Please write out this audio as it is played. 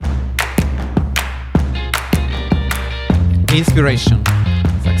Inspiration,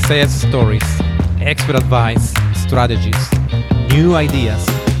 success stories, expert advice, strategies, new ideas,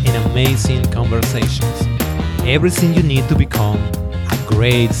 and amazing conversations. Everything you need to become a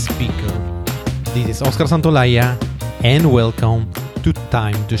great speaker. This is Oscar Santolaya, and welcome to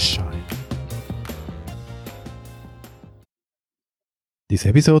Time to Shine. This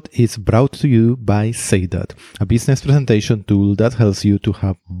episode is brought to you by Say That, a business presentation tool that helps you to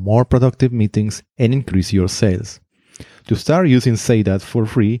have more productive meetings and increase your sales. To start using Say That for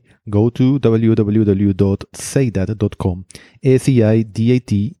free, go to www.saydat.com,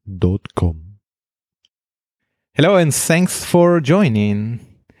 SEIDAT.com. Hello and thanks for joining.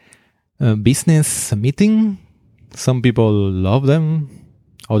 A business meeting. Some people love them,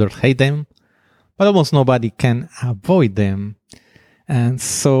 others hate them, but almost nobody can avoid them. And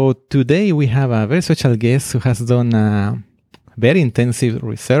so today we have a very special guest who has done very intensive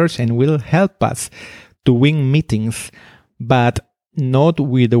research and will help us to win meetings, but not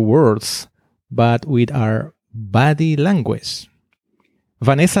with the words, but with our body language.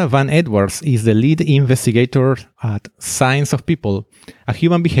 Vanessa Van Edwards is the lead investigator at Science of People, a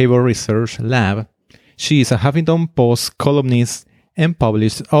human behavior research lab. She is a Huffington Post columnist and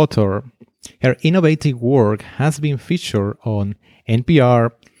published author. Her innovative work has been featured on NPR,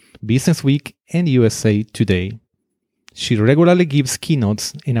 Business Week, and USA Today. She regularly gives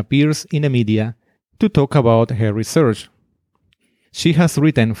keynotes and appears in the media to talk about her research. She has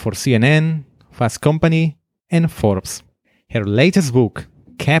written for CNN, Fast Company, and Forbes. Her latest book,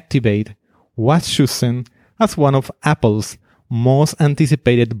 Captivate, was chosen as one of Apple's most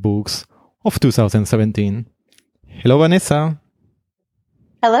anticipated books of 2017. Hello, Vanessa.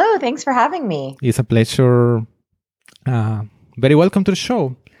 Hello, thanks for having me. It's a pleasure. Very welcome to the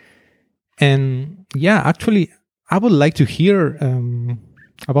show. And yeah, actually, I would like to hear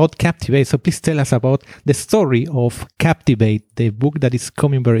about Captivate. So please tell us about the story of Captivate, the book that is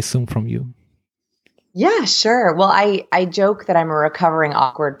coming very soon from you. Yeah, sure. Well, I joke that I'm a recovering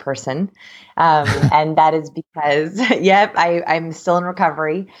awkward person. And that is because, I'm still in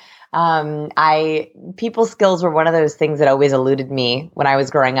recovery. People skills were one of those things that always eluded me when I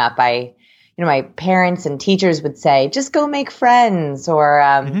was growing up. My parents and teachers would say, just go make friends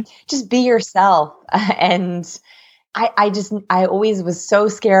or just be yourself. And I always was so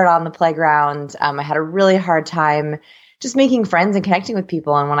scared on the playground. I had a really hard time just making friends and connecting with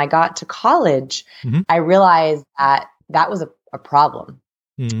people. And when I got to college, I realized that was a problem,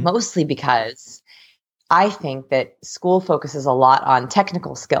 mostly because I think that school focuses a lot on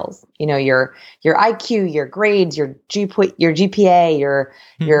technical skills. You know, your IQ, your grades, your GPA,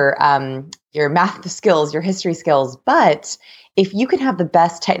 your math skills, your history skills. But if you can have the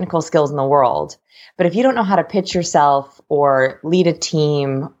best technical skills in the world, but if you don't know how to pitch yourself or lead a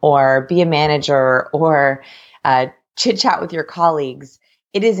team or be a manager or chit chat with your colleagues,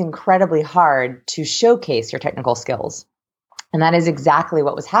 it is incredibly hard to showcase your technical skills. And that is exactly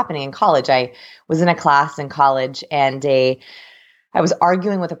what was happening in college. I was in a class in college and I was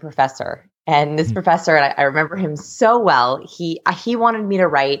arguing with a professor. And this professor, and I remember him so well, he wanted me to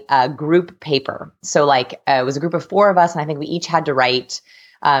write a group paper. So it was a group of 4 of us, and I think we each had to write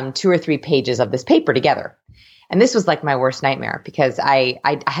 2 or 3 pages of this paper together. And this was like my worst nightmare because I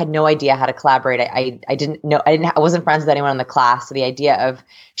had no idea how to collaborate. I wasn't friends with anyone in the class. So the idea of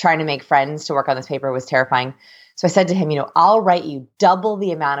trying to make friends to work on this paper was terrifying. So I said to him, I'll write you double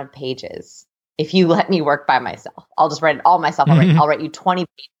the amount of pages if you let me work by myself. I'll just write it all myself. I'll write you 20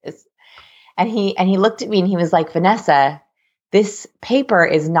 pages. And he looked at me and he was like, Vanessa, this paper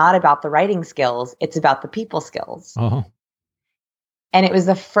is not about the writing skills. It's about the people skills. Uh-huh. And it was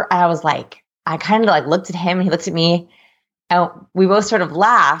I was like, I kind of looked at him and he looked at me and we both sort of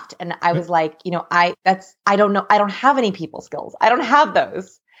laughed. And I was like, I don't know. I don't have any people skills. I don't have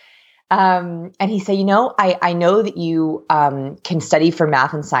those. And he said, I know that you can study for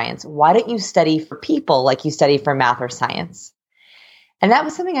math and science. Why don't you study for people like you study for math or science? And that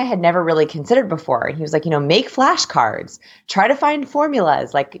was something I had never really considered before. And he was like, make flashcards, try to find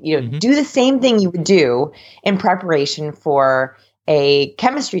formulas, do the same thing you would do in preparation for a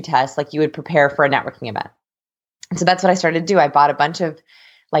chemistry test, like you would prepare for a networking event. And so that's what I started to do. I bought a bunch of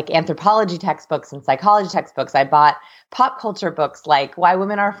anthropology textbooks and psychology textbooks. I bought pop culture books like Why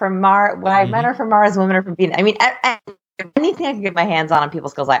Men Are From Mars, Women Are From Venus. I mean, anything I could get my hands on people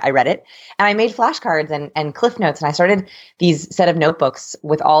skills, I read it. And I made flashcards and cliff notes. And I started these set of notebooks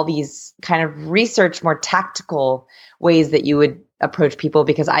with all these kind of research, more tactical ways that you would approach people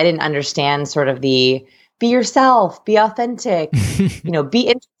because I didn't understand sort of the be yourself, be authentic, be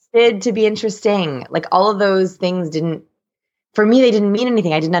interested to be interesting. All of those things for me, they didn't mean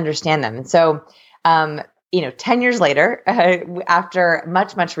anything. I didn't understand them. And so 10 years later, after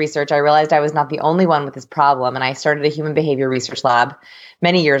much research, I realized I was not the only one with this problem. And I started a human behavior research lab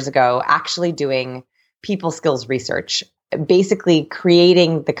many years ago, actually doing people skills research, basically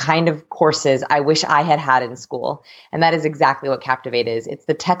creating the kind of courses I wish I had had in school. And that is exactly what Captivate is. It's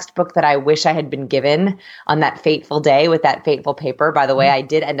the textbook that I wish I had been given on that fateful day with that fateful paper. By the way, I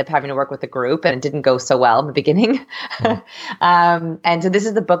did end up having to work with a group and it didn't go so well in the beginning. And so this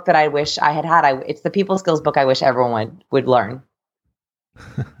is the book that I wish I had had. It's the people skills book I wish everyone would learn.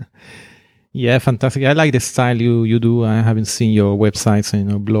 Yeah, fantastic. I like the style you do. I haven't seen your websites and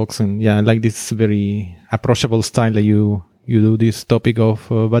your blogs, and yeah, I like this very approachable style that you do this topic of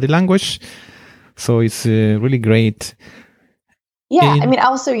body language. So it's really great. Yeah, I mean,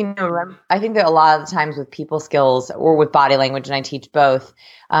 also, I think that a lot of the times with people skills or with body language, and I teach both,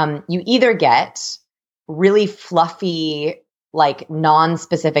 you either get really fluffy, like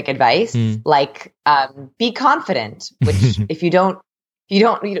non-specific advice, like be confident, which if you don't,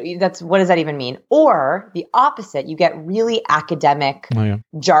 that's, what does that even mean? Or the opposite, you get really academic,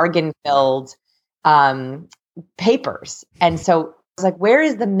 jargon-filled papers. And so it's like, where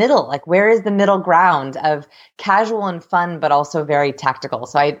is the middle? Like, where is the middle ground of casual and fun, but also very tactical?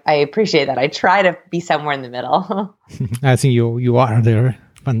 So I appreciate that. I try to be somewhere in the middle. I think you are there.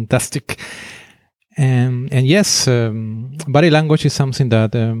 Fantastic. And yes, body language is something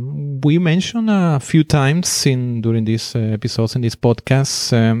that we mentioned a few times during these episodes in this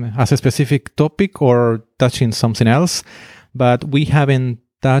podcast as a specific topic or touching something else, but we haven't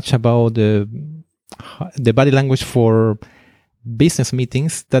touched about the body language for business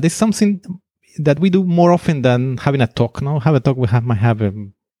meetings. That is something that we do more often than having a talk. No, have a talk might have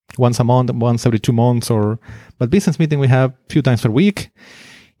once a month, once every 2 months, but business meeting we have a few times per week.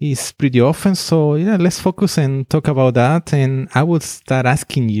 Is pretty often. So yeah, let's focus and talk about that. And I would start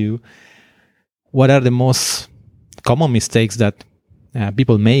asking you, what are the most common mistakes that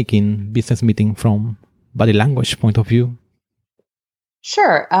people make in business meeting from body language point of view?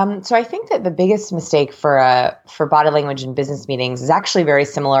 Sure. So I think that the biggest mistake for body language in business meetings is actually very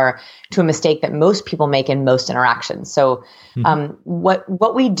similar to a mistake that most people make in most interactions. So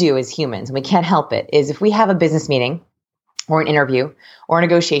what we do as humans, and we can't help it, is if we have a business meeting or an interview or a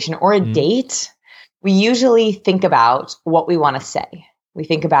negotiation or a date, we usually think about what we want to say. We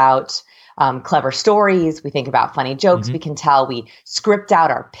think about clever stories. We think about funny jokes we can tell. We script out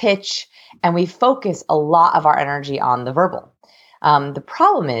our pitch, and we focus a lot of our energy on the verbal. The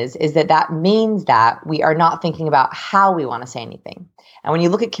problem is that means that we are not thinking about how we want to say anything. And when you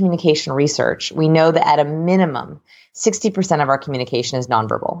look at communication research, we know that at a minimum, 60% of our communication is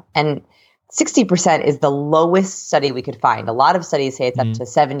nonverbal. And 60% is the lowest study we could find. A lot of studies say it's up to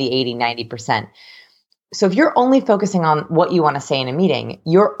 70, 80, 90%. So if you're only focusing on what you want to say in a meeting,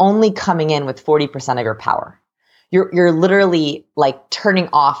 you're only coming in with 40% of your power. You're literally like turning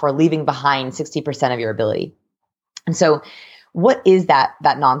off or leaving behind 60% of your ability. And so what is that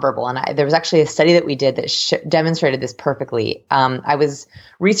nonverbal? And there was actually a study that we did that demonstrated this perfectly. I was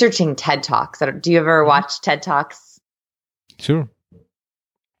researching TED Talks. Do you ever watch TED Talks? Sure.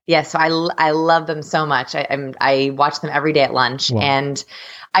 Yes, so I love them so much. I watch them every day at lunch. Wow. And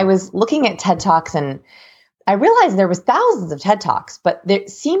I was looking at TED Talks and I realized there was thousands of TED Talks, but it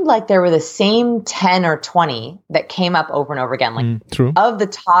seemed like there were the same 10 or 20 that came up over and over again. Like true. Of the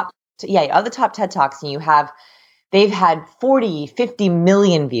top TED Talks, and they've had 40, 50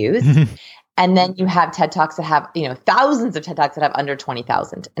 million views. And then you have TED Talks that have, thousands of TED Talks that have under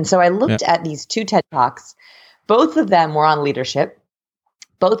 20,000. And so I looked at these two TED Talks. Both of them were on leadership.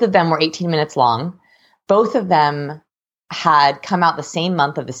 Both of them were 18 minutes long. Both of them had come out the same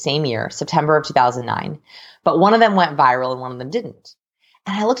month of the same year, September of 2009. But one of them went viral and one of them didn't.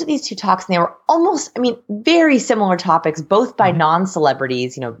 And I looked at these two talks and they were almost, very similar topics, both by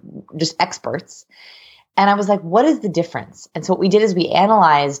non-celebrities, just experts. And I was like, what is the difference? And so what we did is we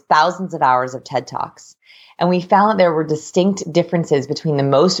analyzed thousands of hours of TED Talks. And we found that there were distinct differences between the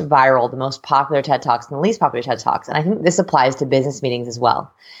most viral, the most popular TED Talks, and the least popular TED Talks. And I think this applies to business meetings as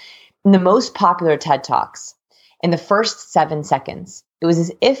well. In the most popular TED Talks, in the first 7 seconds, it was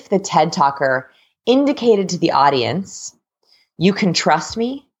as if the TED Talker indicated to the audience, you can trust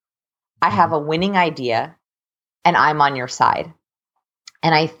me, I have a winning idea, and I'm on your side.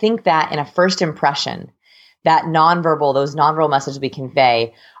 And I think that in a first impression, those nonverbal messages we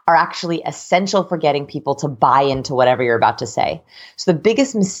convey are actually essential for getting people to buy into whatever you're about to say. So the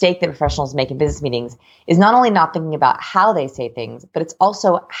biggest mistake that professionals make in business meetings is not only not thinking about how they say things, but it's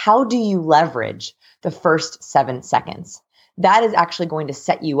also how do you leverage the first 7 seconds. That is actually going to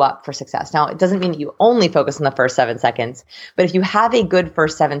set you up for success. Now, it doesn't mean that you only focus on the first 7 seconds, but if you have a good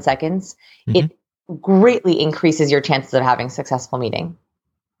first 7 seconds, it greatly increases your chances of having a successful meeting.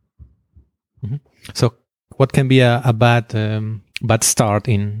 Mm-hmm. So what can be a bad start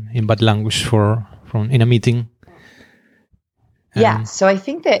in bad language in a meeting? Yeah. So I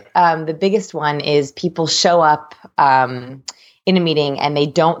think that the biggest one is people show up in a meeting and they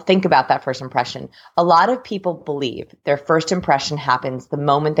don't think about that first impression. A lot of people believe their first impression happens the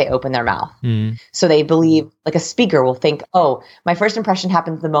moment they open their mouth. Mm. So they believe, like a speaker will think, oh, my first impression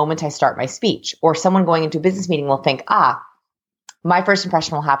happens the moment I start my speech. Or someone going into a business meeting will think, my first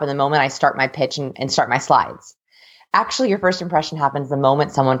impression will happen the moment I start my pitch and start my slides. Actually, your first impression happens the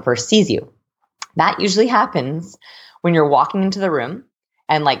moment someone first sees you. That usually happens when you're walking into the room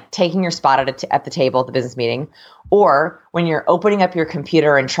and like taking your spot at the table at the business meeting, or when you're opening up your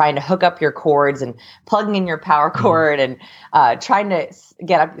computer and trying to hook up your cords and plugging in your power cord and trying to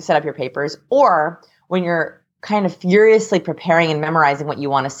set up your papers, or when you're kind of furiously preparing and memorizing what you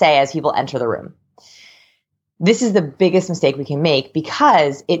want to say as people enter the room. This is the biggest mistake we can make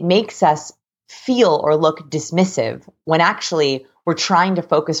because it makes us feel or look dismissive when actually we're trying to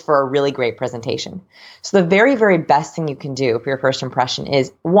focus for a really great presentation. So the very, very best thing you can do for your first impression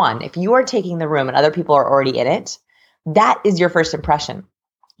is, one, if you are taking the room and other people are already in it, that is your first impression.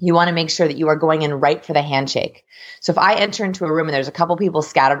 You want to make sure that you are going in right for the handshake. So if I enter into a room and there's a couple people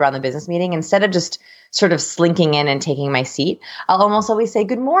scattered around the business meeting, instead of just sort of slinking in and taking my seat, I'll almost always say,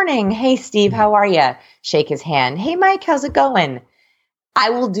 good morning. Hey, Steve, how are you? Shake his hand. Hey, Mike, how's it going? I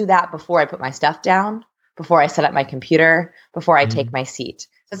will do that before I put my stuff down, before I set up my computer, before I take my seat.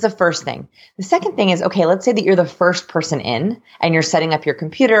 That's the first thing. The second thing is, okay, let's say that you're the first person in and you're setting up your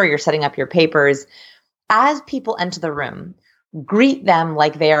computer, or you're setting up your papers. As people enter the room, greet them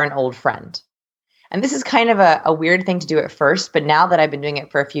like they are an old friend. And this is kind of a weird thing to do at first, but now that I've been doing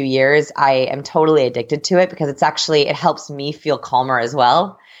it for a few years, I am totally addicted to it because it helps me feel calmer as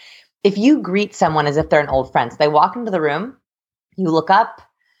well. If you greet someone as if they're an old friend, so they walk into the room, you look up,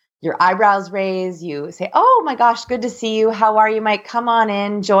 your eyebrows raise, you say, oh my gosh, good to see you. How are you, Mike? Come on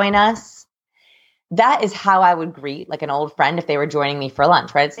in, join us. That is how I would greet like an old friend if they were joining me for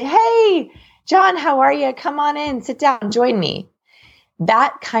lunch, right? I'd say, hey, John, how are you? Come on in, sit down, join me.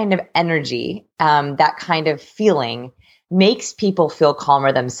 That kind of energy, that kind of feeling makes people feel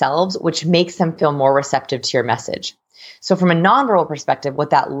calmer themselves, which makes them feel more receptive to your message. So from a nonverbal perspective,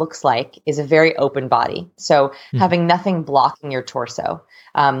 what that looks like is a very open body. So having nothing blocking your torso,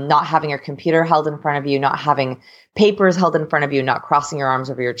 not having your computer held in front of you, not having papers held in front of you, not crossing your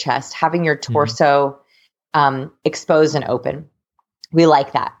arms over your chest, having your torso exposed and open. We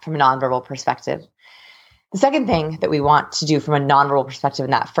like that from a nonverbal perspective. The second thing that we want to do from a nonverbal perspective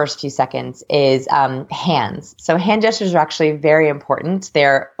in that first few seconds is hands. So hand gestures are actually very important.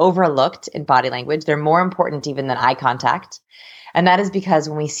 They're overlooked in body language. They're more important even than eye contact. And that is because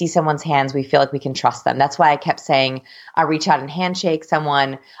when we see someone's hands, we feel like we can trust them. That's why I kept saying, I reach out and handshake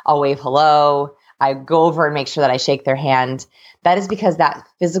someone, I'll wave hello, I go over and make sure that I shake their hand. That is because that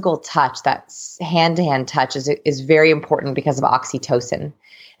physical touch, that hand-to-hand touch is very important because of oxytocin.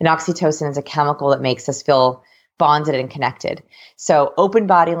 And oxytocin is a chemical that makes us feel bonded and connected. So open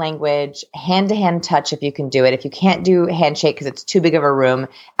body language, hand-to-hand touch if you can do it. If you can't do handshake because it's too big of a room,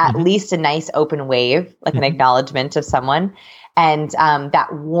 at least a nice open wave, like an acknowledgement of someone. And that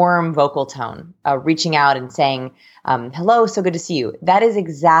warm vocal tone, reaching out and saying, hello, so good to see you. That is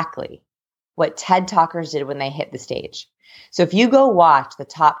exactly what TED Talkers did when they hit the stage. So if you go watch the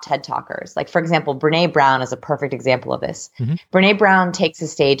top TED Talkers, like for example, Brene Brown is a perfect example of this. Brene Brown takes the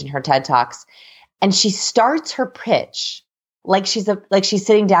stage in her TED Talks and she starts her pitch like she's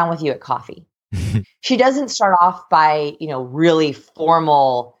sitting down with you at coffee. She doesn't start off by, really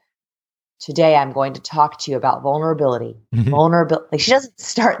formal, today I'm going to talk to you about vulnerability. Vulnerability. She doesn't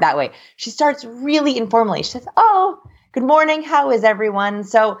start that way. She starts really informally. She says, oh, good morning. How is everyone?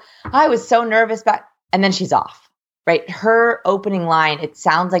 So I was so nervous and then she's off. Right? Her opening line, it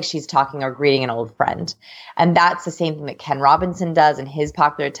sounds like she's talking or greeting an old friend. And that's the same thing that Ken Robinson does in his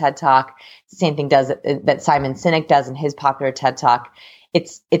popular TED Talk. It's the same thing that Simon Sinek does in his popular TED Talk.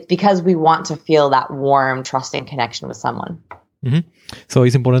 It's because we want to feel that warm, trusting connection with someone. So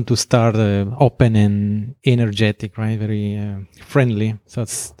it's important to start open and energetic, right? Very friendly. So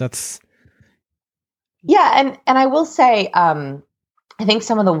that's. Yeah. And I will say, I think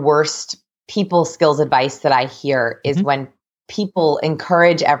some of the worst people skills advice that I hear is when people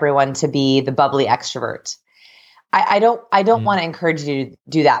encourage everyone to be the bubbly extrovert. I don't want to encourage you to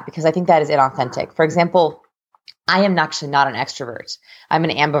do that because I think that is inauthentic. For example, I am actually not an extrovert. I'm an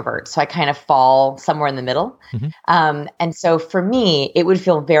ambivert. So I kind of fall somewhere in the middle. And so for me, it would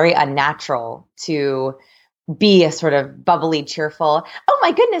feel very unnatural to be a sort of bubbly, cheerful, oh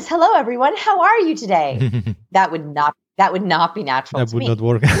my goodness, hello everyone, how are you today? That would not be natural That to would me. not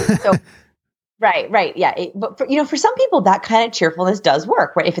work. So right, yeah. But for some people, that kind of cheerfulness does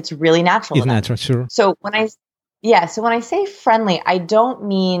work, right? If it's really natural. It's natural, sure. So when I say friendly, I don't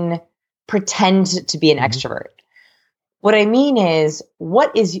mean pretend to be an extrovert. What I mean is,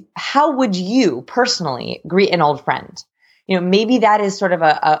 how would you personally greet an old friend? Maybe that is sort of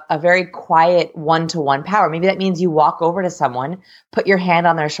a very quiet one-to-one power. Maybe that means you walk over to someone, put your hand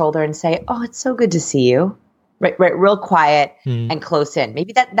on their shoulder and say, oh, it's so good to see you. Right, real quiet and close in.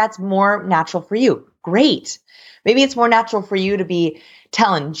 Maybe that's more natural for you. Great. Maybe it's more natural for you to be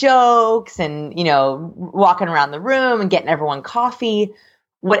telling jokes and, walking around the room and getting everyone coffee.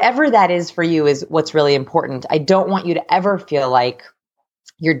 Whatever that is for you is what's really important. I don't want you to ever feel like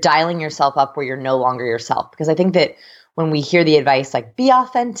you're dialing yourself up where you're no longer yourself. Because I think that when we hear the advice like be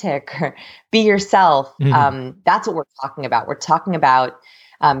authentic or be yourself, that's what we're talking about. We're talking about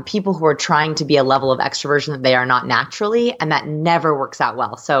people who are trying to be a level of extroversion that they are not naturally, and that never works out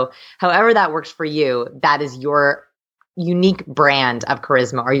well. So however that works for you, that is your unique brand of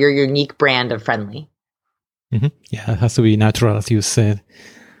charisma or your unique brand of friendly. Yeah, it has to be natural, as you said.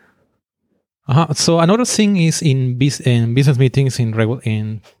 So another thing is in business meetings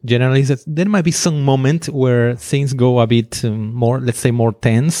in general is that there might be some moment where things go a bit more, let's say, more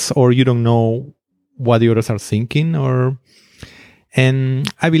tense, or you don't know what the others are thinking, and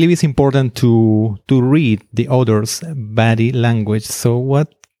I believe it's important to read the other's body language. So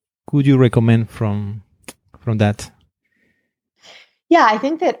what could you recommend from that? Yeah, I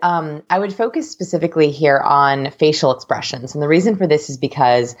think that I would focus specifically here on facial expressions. And the reason for this is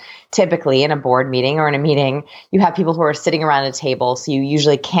because typically in a board meeting or in a meeting, you have people who are sitting around a table. So you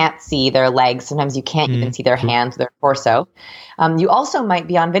usually can't see their legs. Sometimes you can't even see their hands, their torso. You also might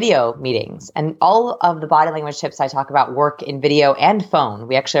be on video meetings. And all of the body language tips I talk about work in video and phone.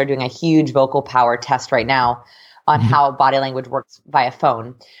 We actually are doing a huge vocal power test right now on how body language works via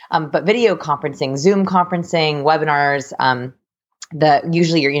phone. But video conferencing, Zoom conferencing, webinars,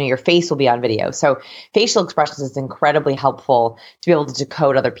 usually your face will be on video. So facial expressions is incredibly helpful to be able to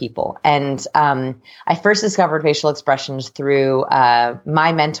decode other people. And I first discovered facial expressions through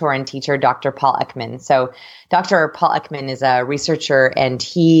my mentor and teacher, Dr. Paul Ekman. So Dr. Paul Ekman is a researcher and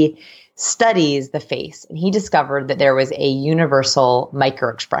he studies the face. And he discovered that there was a universal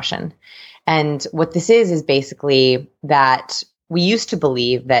microexpression. And what this is basically that we used to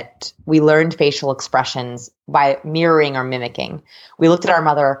believe that we learned facial expressions by mirroring or mimicking. We looked at our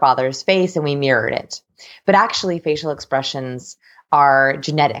mother or father's face and we mirrored it. But actually, facial expressions are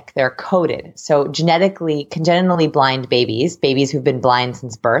genetic. They're coded. So congenitally blind babies who've been blind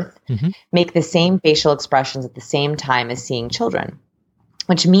since birth, make the same facial expressions at the same time as seeing children,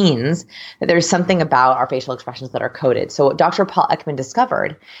 which means that there's something about our facial expressions that are coded. So what Dr. Paul Ekman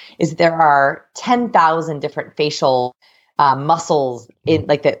discovered is that there are 10,000 different facial muscles in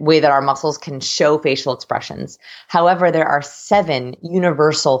like the way that our muscles can show facial expressions. However, there are 7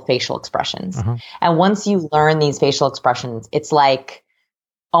 universal facial expressions. And once you learn these facial expressions, it's like,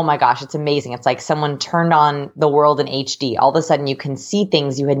 oh my gosh, it's amazing. It's like someone turned on the world in HD. All of a sudden you can see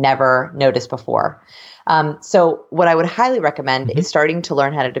things you had never noticed before. So what I would highly recommend is starting to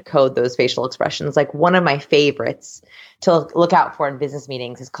learn how to decode those facial expressions. Like one of my favorites to look out for in business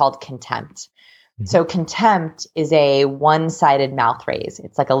meetings is called contempt. So contempt is a one-sided mouth raise.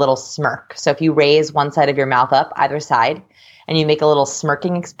 It's like a little smirk. So if you raise one side of your mouth up, either side, and you make a little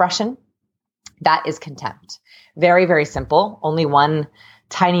smirking expression, that is contempt. Very, very simple. Only one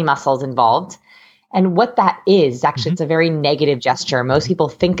tiny muscle is involved. And what that is, actually, it's a very negative gesture. Most people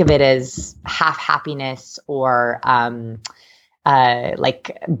think of it as half happiness or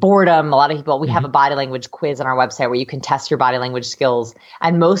like boredom. A lot of people, we have a body language quiz on our website where you can test your body language skills.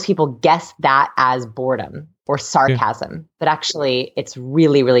 And most people guess that as boredom or sarcasm, but actually it's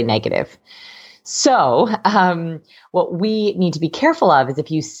really, really negative. So what we need to be careful of is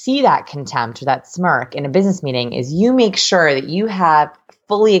if you see that contempt or that smirk in a business meeting is you make sure that you have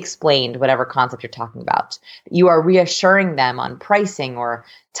fully explained whatever concept you're talking about. You are reassuring them on pricing or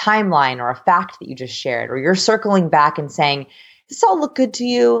timeline or a fact that you just shared, or you're circling back and saying, does this all look good to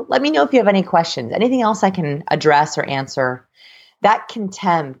you? Let me know if you have any questions. Anything else I can address or answer? That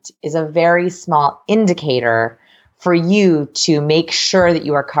contempt is a very small indicator for you to make sure that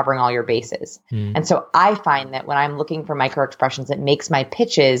you are covering all your bases. And so I find that when I'm looking for micro expressions, it makes my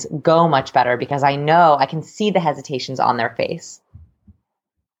pitches go much better because I know I can see the hesitations on their face.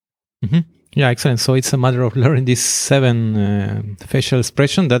 Yeah, excellent. So it's a matter of learning these 7 facial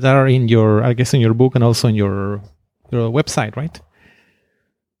expressions that are in your, I guess, in your book and also in your website, right?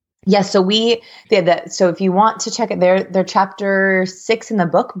 Yes, so so if you want to check it, they're chapter 6 in the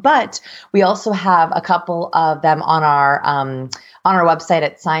book, but we also have a couple of them on our website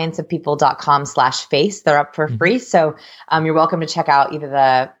at scienceofpeople.com/face. They're up for free, so you're welcome to check out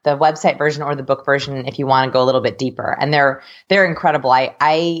either the website version or the book version if you want to go a little bit deeper. And they're incredible.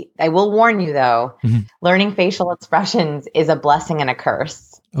 I will warn you though, learning facial expressions is a blessing and a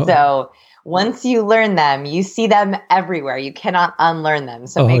curse. Oh. So once you learn them, you see them everywhere. You cannot unlearn them.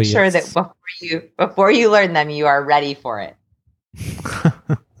 So make sure that before you learn them, you are ready for it.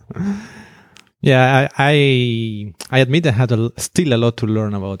 Yeah, I admit I had still a lot to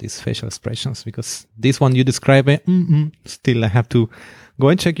learn about these facial expressions, because this one you describe it, still I have to go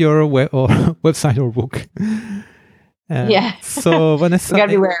and check your website or book. Yeah. So Vanessa, we gotta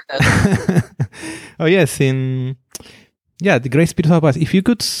be aware of those. Oh yes, the great piece of advice. If you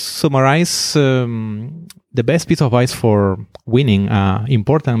could summarize the best piece of advice for winning an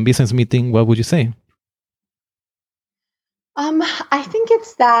important business meeting, what would you say? I think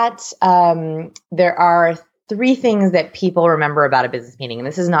it's that there are 3 things that people remember about a business meeting, and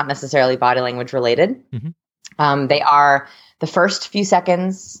this is not necessarily body language related. They are the first few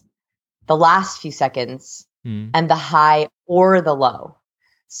seconds, the last few seconds, and the high or the low.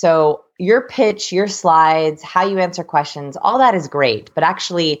 So your pitch, your slides, how you answer questions, all that is great. But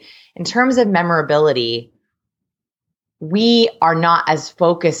actually, in terms of memorability, we are not as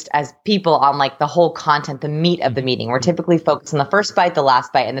focused as people on like the whole content, the meat of the meeting. We're typically focused on the first bite, the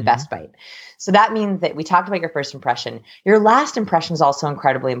last bite, and the best bite. So that means that we talked about your first impression. Your last impression is also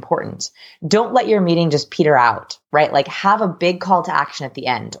incredibly important. Don't let your meeting just peter out, right? Like have a big call to action at the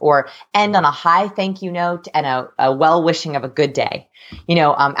end, or end on a high thank you note and a well-wishing of a good day.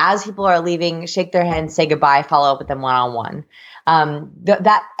 As people are leaving, shake their hands, say goodbye, follow up with them one-on-one.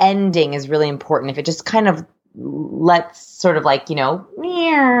 That ending is really important. If it just kind of lets sort of like,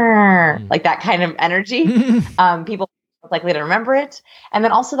 like that kind of energy, people are likely to remember it. And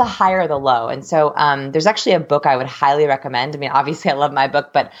then also the higher the low. And so there's actually a book I would highly recommend. I mean, obviously I love my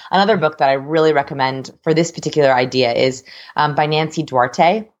book, but another book that I really recommend for this particular idea is by Nancy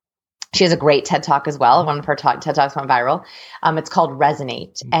Duarte. She has a great TED Talk as well. One of her TED Talks went viral. It's called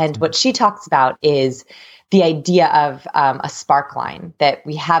Resonate. And what she talks about is the idea of a spark line, that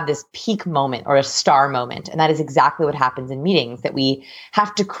we have this peak moment or a star moment. And that is exactly what happens in meetings, that we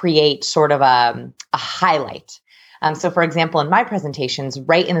have to create sort of a highlight. So for example, in my presentations,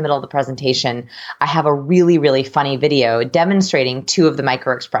 right in the middle of the presentation, I have a really, really funny video demonstrating 2 of the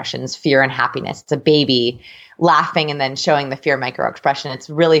micro expressions, fear and happiness. It's a baby laughing and then showing the fear micro expression. It's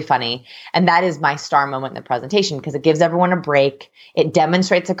really funny. And that is my star moment in the presentation, because it gives everyone a break. It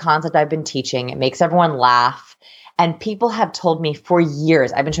demonstrates a concept I've been teaching. It makes everyone laugh. And people have told me for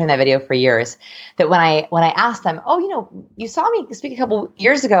years, I've been showing that video for years, that when I ask them, you saw me speak a couple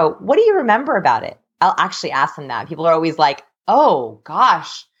years ago, what do you remember about it? I'll actually ask them that. People are always like, oh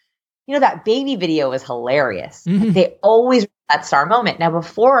gosh, that baby video was hilarious. They always that star moment. Now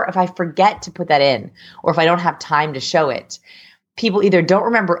before, if I forget to put that in, or if I don't have time to show it, people either don't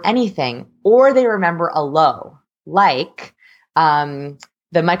remember anything or they remember a low, like the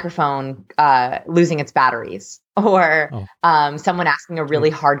microphone losing its batteries, or someone asking a really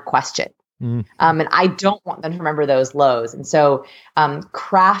hard question. And I don't want them to remember those lows. And so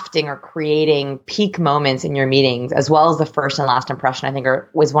crafting or creating peak moments in your meetings, as well as the first and last impression, I think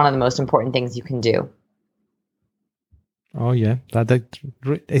was one of the most important things you can do. Oh yeah, that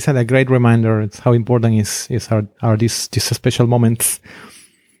is a great reminder. It's how important are these special moments.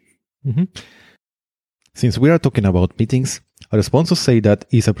 Since we are talking about meetings, our sponsors say that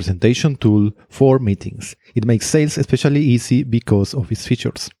is a presentation tool for meetings. It makes sales especially easy because of its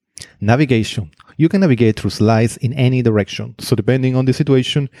features. Navigation. You can navigate through slides in any direction. So depending on the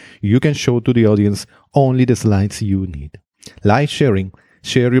situation, you can show to the audience only the slides you need. Live sharing.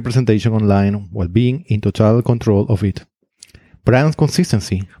 Share your presentation online while being in total control of it. Brand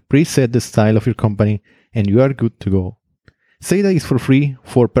consistency. Preset the style of your company and you are good to go. Say that it's for free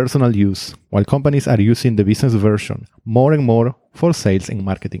for personal use, while companies are using the business version more and more for sales and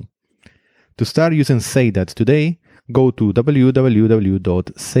marketing. To start using Say That today, go to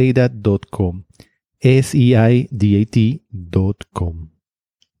www.saythat.com, SEIDAT.com.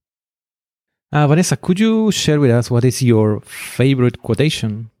 Vanessa, could you share with us what is your favorite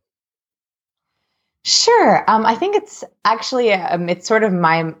quotation? Sure. I think it's actually, it's sort of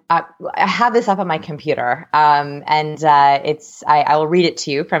I have this up on my computer, and I will read it to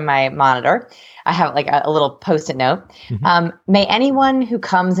you from my monitor. I have like a little Post-it note. May anyone who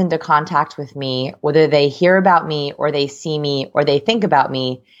comes into contact with me, whether they hear about me or they see me or they think about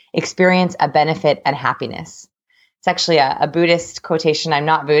me, experience a benefit and happiness. It's actually a Buddhist quotation. I'm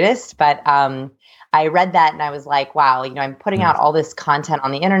not Buddhist, but I read that and I was like, wow, I'm putting out all this content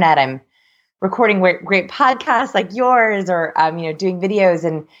on the internet. I'm recording great podcasts like yours, or doing videos.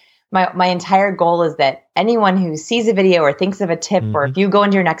 And my entire goal is that anyone who sees a video or thinks of a tip, or if you go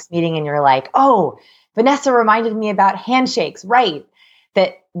into your next meeting and you're like, oh, Vanessa reminded me about handshakes, right?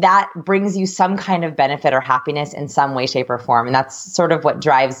 That brings you some kind of benefit or happiness in some way, shape, or form. And that's sort of what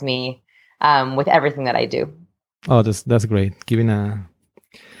drives me with everything that I do. Oh, that's great. Giving a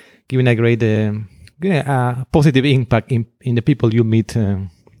great positive impact in the people you meet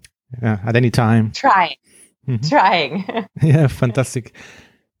at any time. Trying. Yeah, fantastic.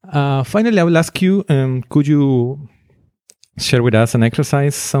 Finally, I will ask you, could you share with us an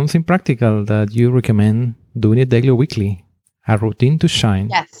exercise, something practical that you recommend doing it daily or weekly? A routine to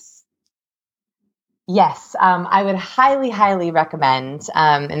shine. Yes. I would highly recommend,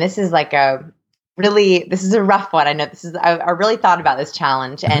 and this is this is a rough one. I know I really thought about this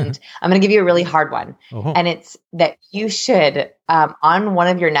challenge, and I'm going to give you a really hard one. And it's that you should, on one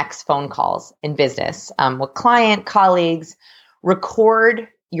of your next phone calls in business, with client, colleagues, record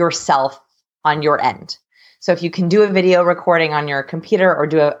yourself on your end. So if you can do a video recording on your computer, or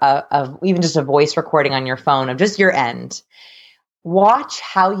do even just a voice recording on your phone of just your end, watch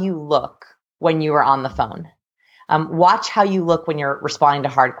how you look when you are on the phone. Watch how you look when you're responding to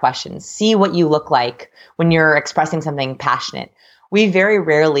hard questions. See what you look like when you're expressing something passionate. We very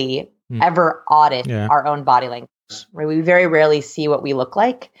rarely ever audit our own body language. Right? We very rarely see what we look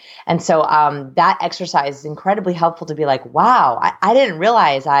like. And so that exercise is incredibly helpful to be like, wow, I didn't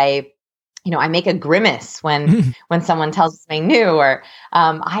realize I make a grimace when someone tells me something new, or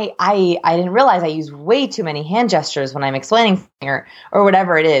I didn't realize I use way too many hand gestures when I'm explaining something, or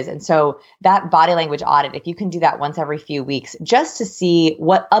whatever it is. And so that body language audit, if you can do that once every few weeks, just to see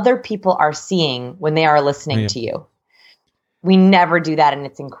what other people are seeing when they are listening to you. We never do that, and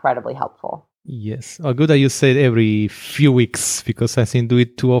it's incredibly helpful. Yes. Oh, good that you said every few weeks, because I think do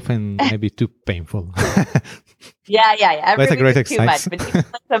it too often, maybe too painful. Yeah. Every That's a great exercise. Too much, but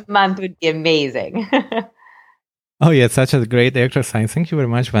once a month would be amazing. Oh, yeah, such a great exercise. Thank you very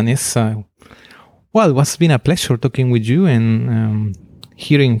much, Vanessa. Well, it's been a pleasure talking with you and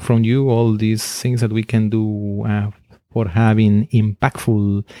hearing from you all these things that we can do for having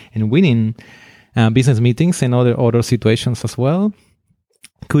impactful and winning business meetings and other situations as well.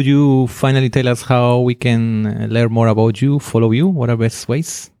 Could you finally tell us how we can learn more about you, follow you? What are best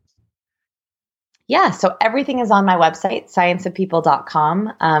ways? Yeah, so everything is on my website,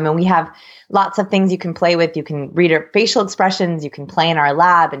 scienceofpeople.com. And we have lots of things you can play with. You can read our facial expressions. You can play in our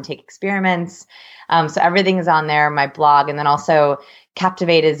lab and take experiments. So everything is on there, my blog. And then also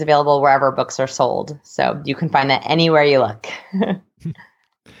Captivate is available wherever books are sold. So you can find that anywhere you look.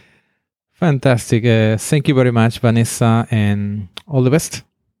 Fantastic. Thank you very much, Vanessa, and all the best.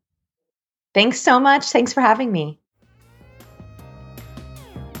 Thanks so much. Thanks for having me.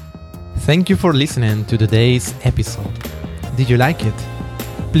 Thank you for listening to today's episode. Did you like it?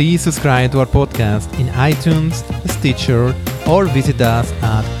 Please subscribe to our podcast in iTunes, Stitcher, or visit us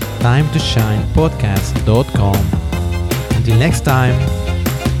at timetoshinepodcast.com. Until next time,